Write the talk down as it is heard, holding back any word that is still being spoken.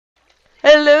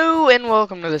Hello and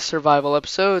welcome to this survival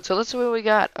episode. So let's see what we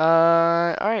got.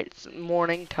 Alright, it's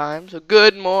morning time, so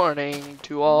good morning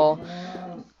to all.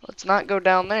 Let's not go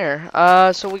down there.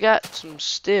 So we got some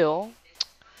steel.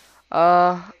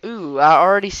 Ooh, I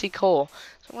already see coal.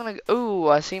 So I'm gonna, ooh,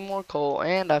 I see more coal,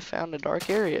 and I found a dark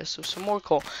area, so some more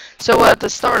coal. So to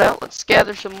start out, let's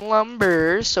gather some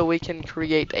lumber so we can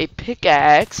create a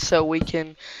pickaxe, so we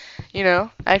can,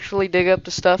 actually dig up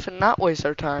the stuff and not waste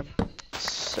our time.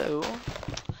 So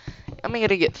I'm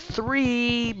gonna get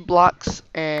 3 blocks,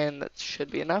 and that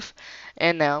should be enough.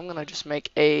 And now I'm gonna just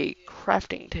make a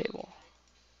crafting table.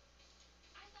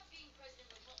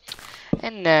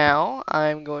 And now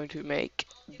I'm going to make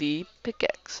the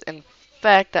pickaxe. In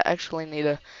fact, I actually need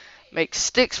to make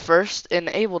sticks first and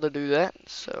able to do that.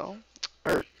 So,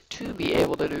 or to be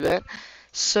able to do that.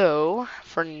 So,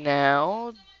 for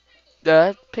now,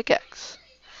 the pickaxe.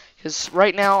 Because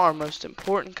right now our most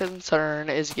important concern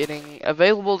is getting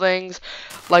available things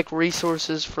like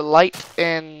resources for light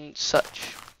and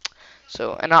such.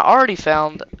 So, and I already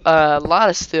found a lot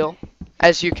of steel,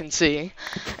 as you can see,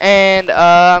 and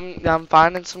I'm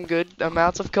finding some good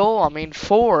amounts of coal. I mean,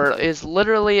 4 is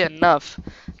literally enough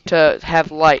to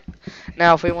have light.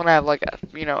 Now, if we want to have like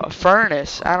a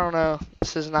furnace, I don't know.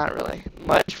 This is not really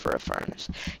much for a furnace.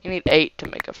 You need 8 to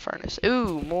make a furnace.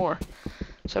 Ooh, more.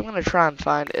 So I'm going to try and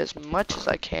find as much as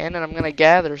I can, and I'm going to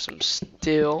gather some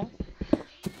steel.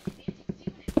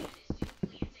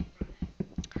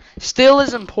 Steel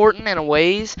is important in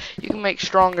ways. You can make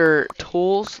stronger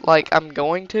tools like I'm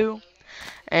going to.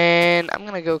 And I'm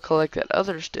going to go collect that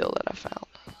other steel that I found.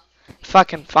 If I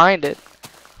can find it.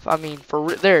 I mean,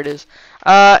 there it is.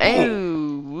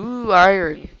 Ooh,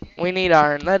 iron. We need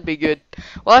iron. That'd be good.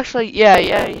 Well, actually, yeah,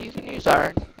 you can use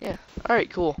iron. Yeah.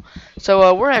 Alright, cool.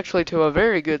 So, we're actually to a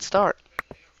very good start.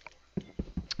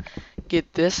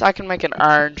 Get this. I can make an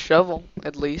iron shovel,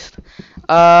 at least.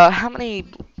 How many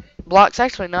blocks?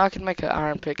 Actually, no, I can make an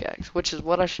iron pickaxe, which is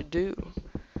what I should do.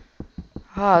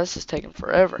 Ah, this is taking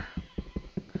forever.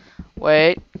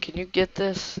 Wait, can you get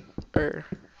this?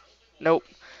 Nope.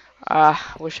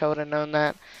 Ah, wish I would have known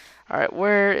that. Alright,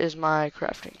 where is my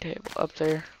crafting table? Up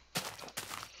there.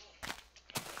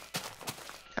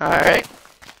 Alright.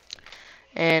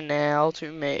 And now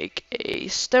to make a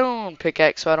stone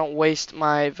pickaxe so I don't waste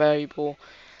my valuable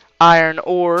iron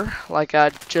ore like I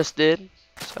just did.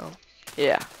 So,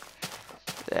 yeah.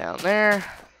 Down there.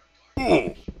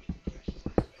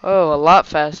 Oh, a lot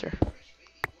faster.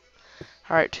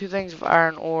 Alright, 2 things of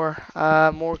iron ore.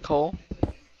 More coal.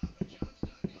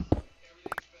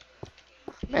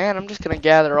 Man, I'm just gonna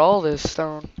gather all this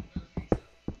stone.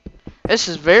 This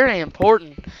is very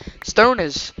important. Stone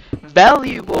is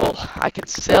valuable. I could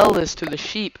sell this to the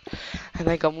sheep. I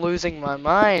think I'm losing my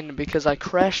mind because I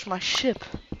crashed my ship.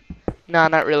 Nah,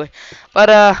 not really. But,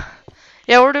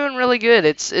 yeah, we're doing really good.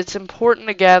 It's important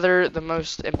to gather the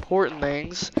most important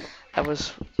things. That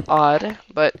was odd,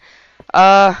 but,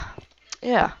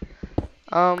 yeah.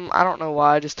 I don't know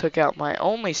why I just took out my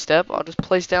only step. I'll just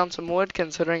place down some wood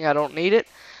considering I don't need it.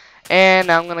 And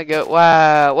now I'm gonna go,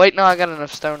 wow, wait, no, I got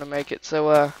enough stone to make it.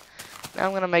 So, now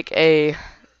I'm gonna make a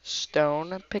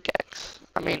stone pickaxe.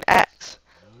 I mean, axe.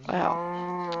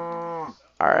 Wow.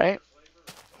 Alright.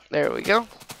 There we go.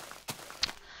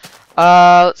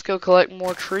 Let's go collect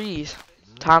more trees.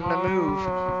 Time to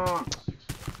move.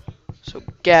 So,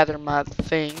 gather my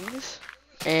things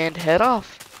and head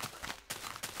off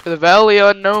to the Valley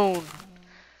Unknown.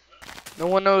 No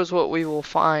one knows what we will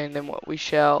find and what we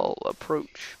shall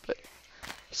approach, but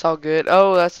it's all good.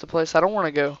 Oh, that's the place I don't want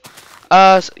to go.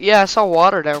 Yeah, I saw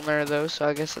water down there though, so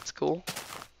I guess that's cool.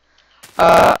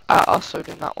 I also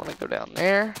do not want to go down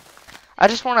there. I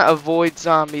just want to avoid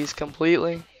zombies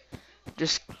completely.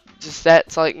 Just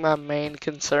that's like my main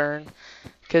concern,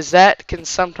 because that can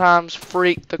sometimes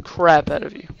freak the crap out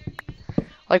of you.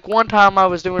 Like one time I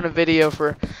was doing a video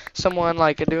for someone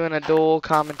like doing a dual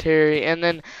commentary, and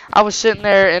then I was sitting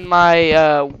there in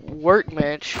my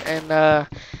workbench, and a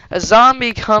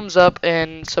zombie comes up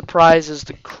and surprises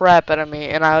the crap out of me,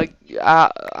 and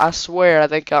I swear I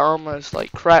think I almost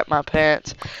like crapped my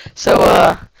pants.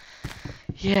 So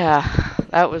yeah,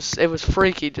 it was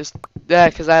freaky, just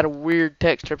that, because I had a weird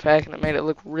texture pack and it made it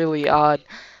look really odd,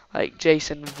 like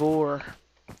Jason Voorhees.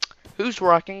 Who's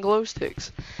rocking glow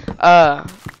sticks?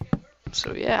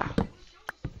 So yeah.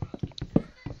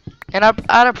 And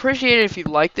I'd appreciate it if you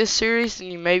like this series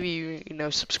and you maybe,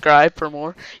 subscribe for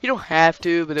more. You don't have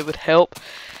to, but it would help.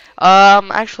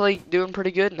 I'm actually doing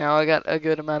pretty good now. I got a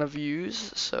good amount of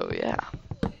views, so yeah.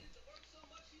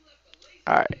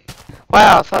 Alright.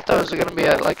 Wow, I thought that was going to be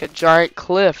like a giant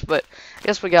cliff, but I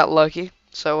guess we got lucky.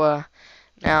 So,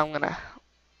 now I'm going to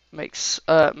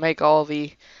make all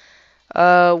the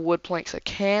wood planks I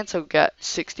can. So we got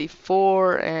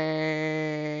 64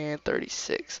 and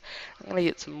 36. I'm gonna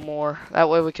get some more. That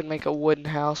way we can make a wooden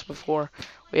house before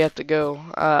we have to go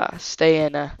stay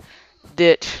in a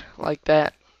ditch like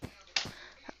that.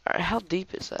 Alright, how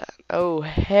deep is that? Oh,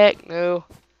 heck no.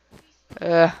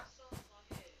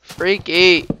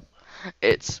 Freaky.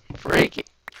 It's freaky.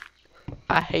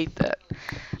 I hate that.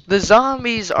 The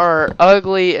zombies are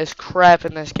ugly as crap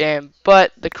in this game,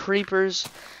 but the creepers,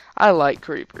 I like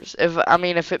creepers.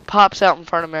 If it pops out in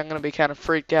front of me, I'm gonna be kind of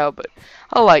freaked out, but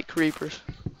I like creepers.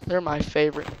 They're my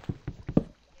favorite.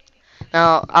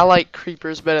 Now, I like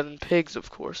creepers better than pigs, of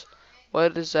course.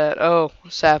 What is that? Oh,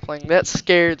 sapling. That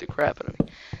scared the crap out of me.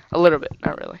 A little bit,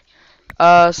 not really.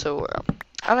 I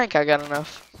think I got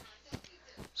enough.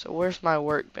 So where's my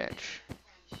workbench?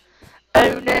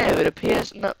 Oh no, it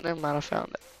appears. No, never mind, I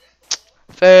found it.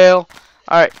 Fail.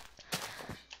 Alright.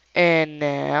 And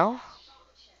now,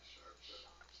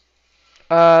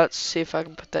 let's see if I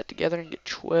can put that together and get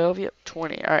 12. Yep,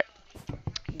 20. Alright.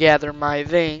 Gather my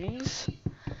things.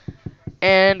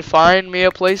 And find me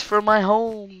a place for my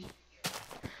home.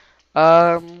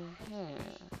 I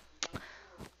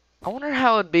wonder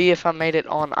how it'd be if I made it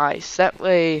on ice. That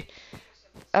way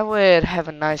it'd have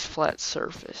a nice flat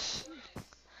surface.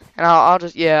 And I'll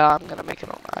just, yeah, I'm gonna make it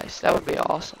on ice. That would be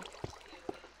awesome.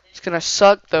 It's gonna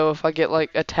suck though if I get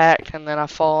like attacked and then I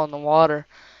fall in the water.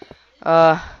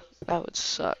 That would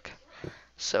suck.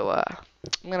 So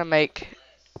I'm gonna make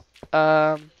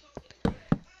a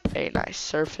nice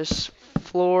surface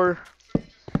floor.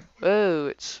 Oh,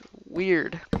 it's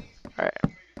weird. Alright.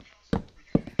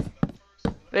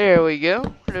 There we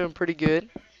go. We're doing pretty good,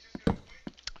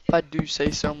 if I do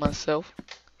say so myself.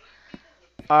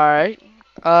 Alright.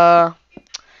 A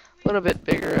little bit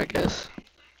bigger, I guess.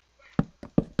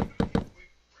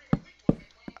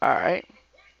 Alright.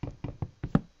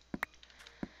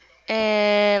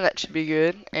 And that should be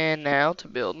good. And now to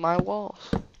build my walls.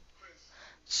 Let's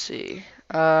see.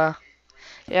 Yeah,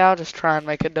 I'll just try and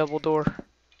make a double door.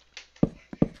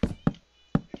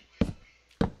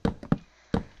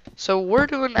 So we're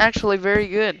doing actually very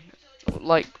good.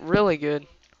 Like, really good.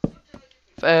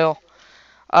 Fail.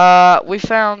 We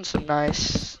found some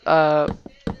nice,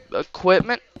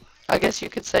 equipment. I guess you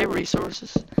could say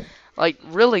resources. Like,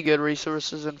 really good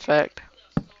resources, in fact.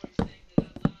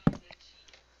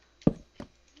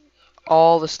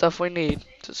 All the stuff we need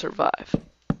to survive.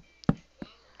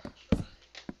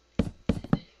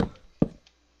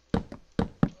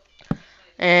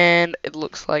 And it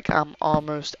looks like I'm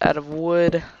almost out of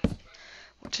wood,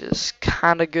 which is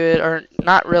kind of good, or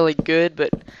not really good, but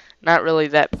not really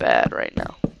that bad right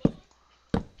now.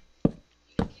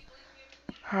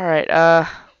 Alright,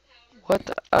 what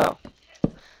the, oh,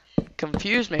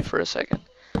 confused me for a second.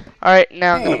 Alright,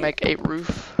 now I'm gonna make a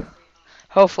roof.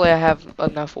 Hopefully I have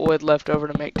enough wood left over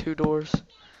to make 2 doors.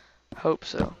 Hope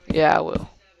so. Yeah, I will.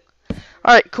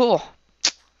 Alright, cool.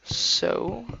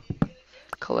 So,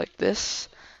 collect this.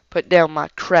 Put down my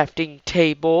crafting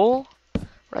table.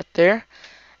 Right there.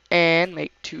 And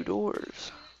make 2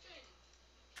 doors.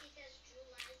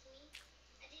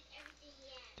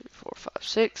 3, 4, 5,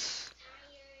 6.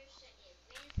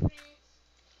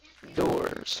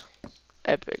 Doors.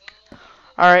 Epic.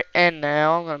 Alright, and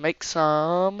now I'm gonna make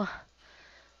some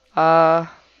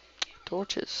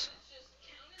torches.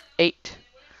 8.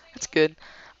 That's good.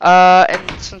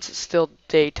 And since it's still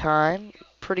daytime,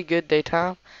 pretty good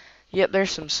daytime. Yep,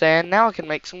 there's some sand. Now I can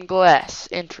make some glass.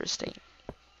 Interesting.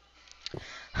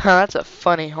 That's a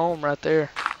funny home right there.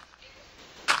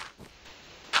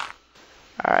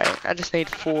 Alright, I just need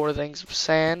 4 things of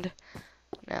sand.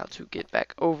 Now to get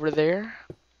back over there.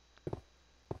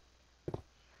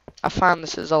 I find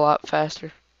this is a lot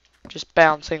faster. Just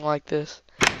bouncing like this.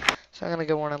 So I'm gonna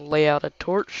go on and lay out a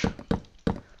torch.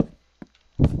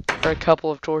 Or a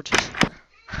couple of torches.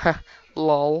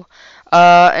 Lol.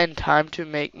 And time to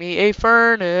make me a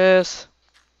furnace.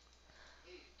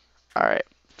 Alright,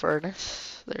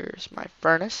 furnace. There's my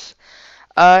furnace.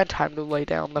 Time to lay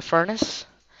down the furnace.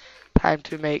 Time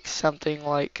to make something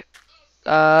like,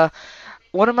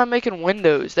 what am I making?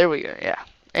 Windows. There we go, yeah.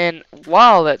 And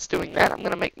while that's doing that, I'm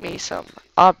gonna make me some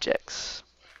objects.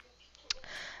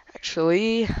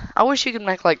 Actually, I wish you could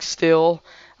make like steel,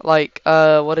 like,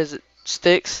 what is it?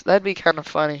 Sticks. That'd be kind of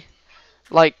funny.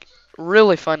 Like,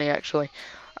 really funny, actually.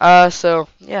 So,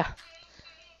 yeah.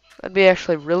 That'd be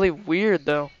actually really weird,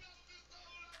 though.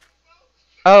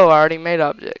 Oh, I already made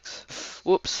objects.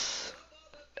 Whoops.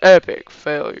 Epic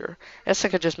failure. Guess I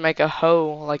could just make a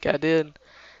hoe like I did.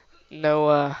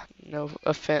 No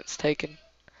offense taken.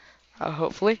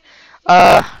 Hopefully.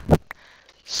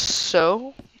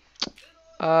 So,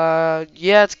 yeah,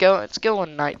 it's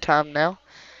going nighttime now.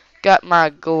 Got my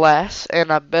glass,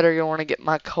 and I better go on and get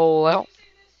my coal out.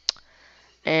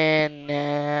 And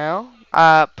now,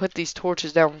 I put these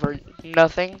torches down for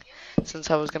nothing,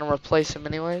 since I was going to replace them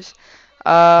anyways.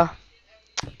 There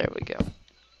we go.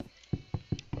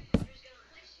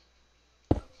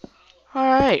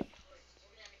 Alright,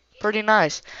 pretty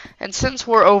nice. And since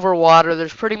we're over water,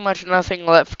 there's pretty much nothing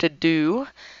left to do.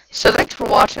 So thanks for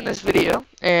watching this video,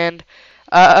 and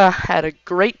had a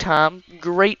great time,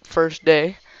 great first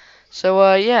day.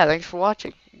 So yeah, thanks for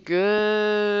watching.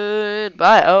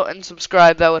 Goodbye. Oh, and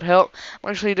subscribe, that would help. I'm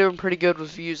actually doing pretty good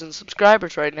with views and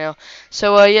subscribers right now.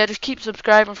 So yeah, just keep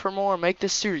subscribing for more, make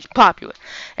this series popular.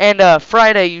 And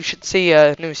Friday you should see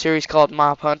a new series called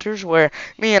Mob Hunters, where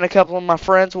me and a couple of my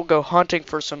friends will go hunting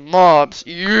for some mobs.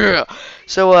 Yeah.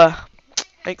 So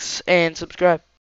thanks and subscribe.